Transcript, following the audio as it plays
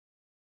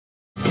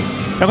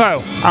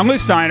Hello, I'm Lou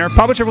Steiner,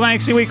 publisher of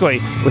Atlantic City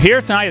Weekly. We're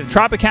here tonight at the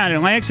Tropicana in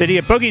Atlantic City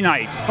at Boogie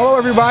Nights. Hello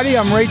everybody,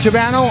 I'm Ray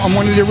Tabano. I'm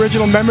one of the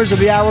original members of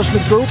the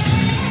Aerosmith group.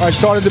 I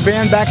started the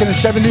band back in the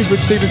 70s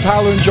with Steven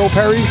Tyler and Joe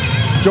Perry,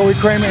 Joey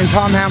Kramer and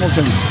Tom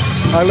Hamilton.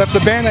 I left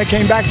the band, I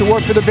came back to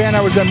work for the band.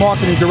 I was their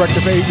marketing director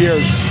for 8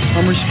 years.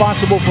 I'm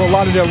responsible for a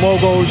lot of their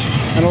logos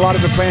and a lot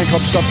of the fan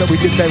club stuff that we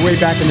did way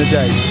back in the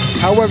day.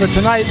 However,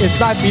 tonight it's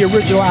not the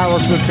original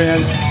Aerosmith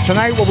band.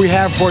 Tonight what we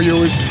have for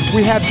you is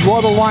we have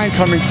Draw the Line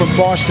coming from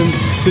Boston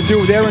to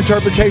do their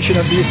interpretation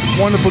of the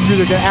wonderful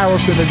music that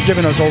Aerosmith has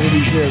given us over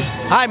these years.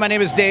 Hi, my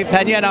name is Dave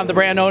Pena, and I'm the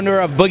brand owner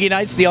of Boogie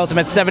Nights, the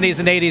ultimate 70s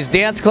and 80s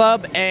dance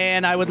club,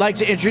 and I would like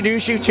to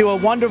introduce you to a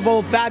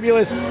wonderful,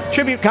 fabulous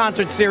tribute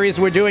concert series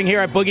we're doing here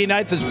at Boogie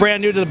Nights. It's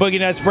brand new to the Boogie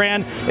Nights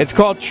brand. It's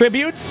called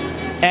Tributes,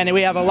 and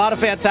we have a lot of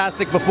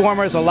fantastic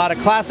performers, a lot of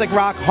classic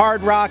rock,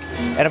 hard rock,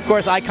 and of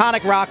course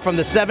iconic rock from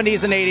the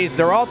 70s and 80s.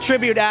 They're all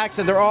tribute acts,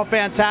 and they're all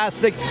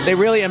fantastic. They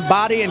really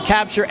embody and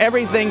capture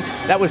everything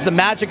that was the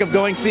magic of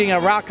seeing a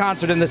rock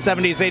concert in the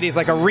 70s, 80s,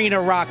 like arena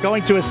rock,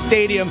 going to a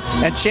stadium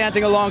and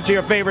chanting along to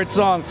your favorite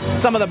song.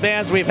 Some of the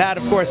bands we've had,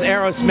 of course,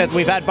 Aerosmith,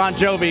 we've had Bon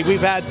Jovi,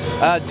 we've had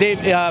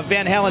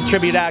Van Halen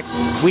tribute acts,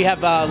 we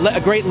have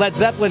a great Led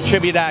Zeppelin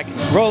tribute act,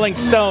 Rolling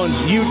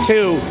Stones,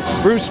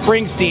 U2, Bruce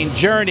Springsteen,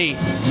 Journey,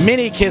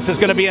 Mini Kiss is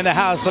going to be in the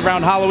house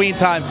around Halloween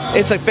time.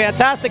 It's a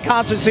fantastic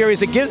concert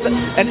series. It gives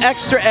an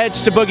extra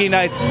edge to Boogie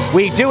Nights.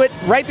 We do it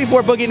right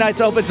before Boogie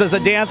Nights opens as a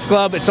dance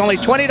club. It's only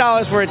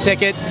 $20 for a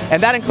ticket,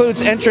 and that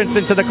includes entrance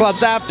into the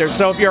clubs after.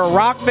 So if you're a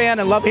rock fan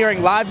and love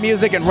hearing live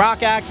music and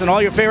rock acts and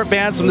all your favorite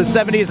bands from the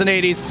 70s and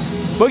 80s,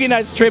 Boogie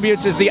Nights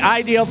Tributes is the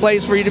ideal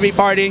place for you to be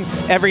partying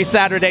every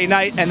Saturday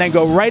night, and then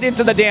go right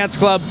into the dance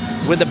club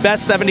with the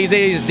best 70s,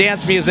 80s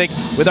dance music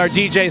with our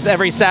DJs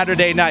every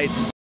Saturday night.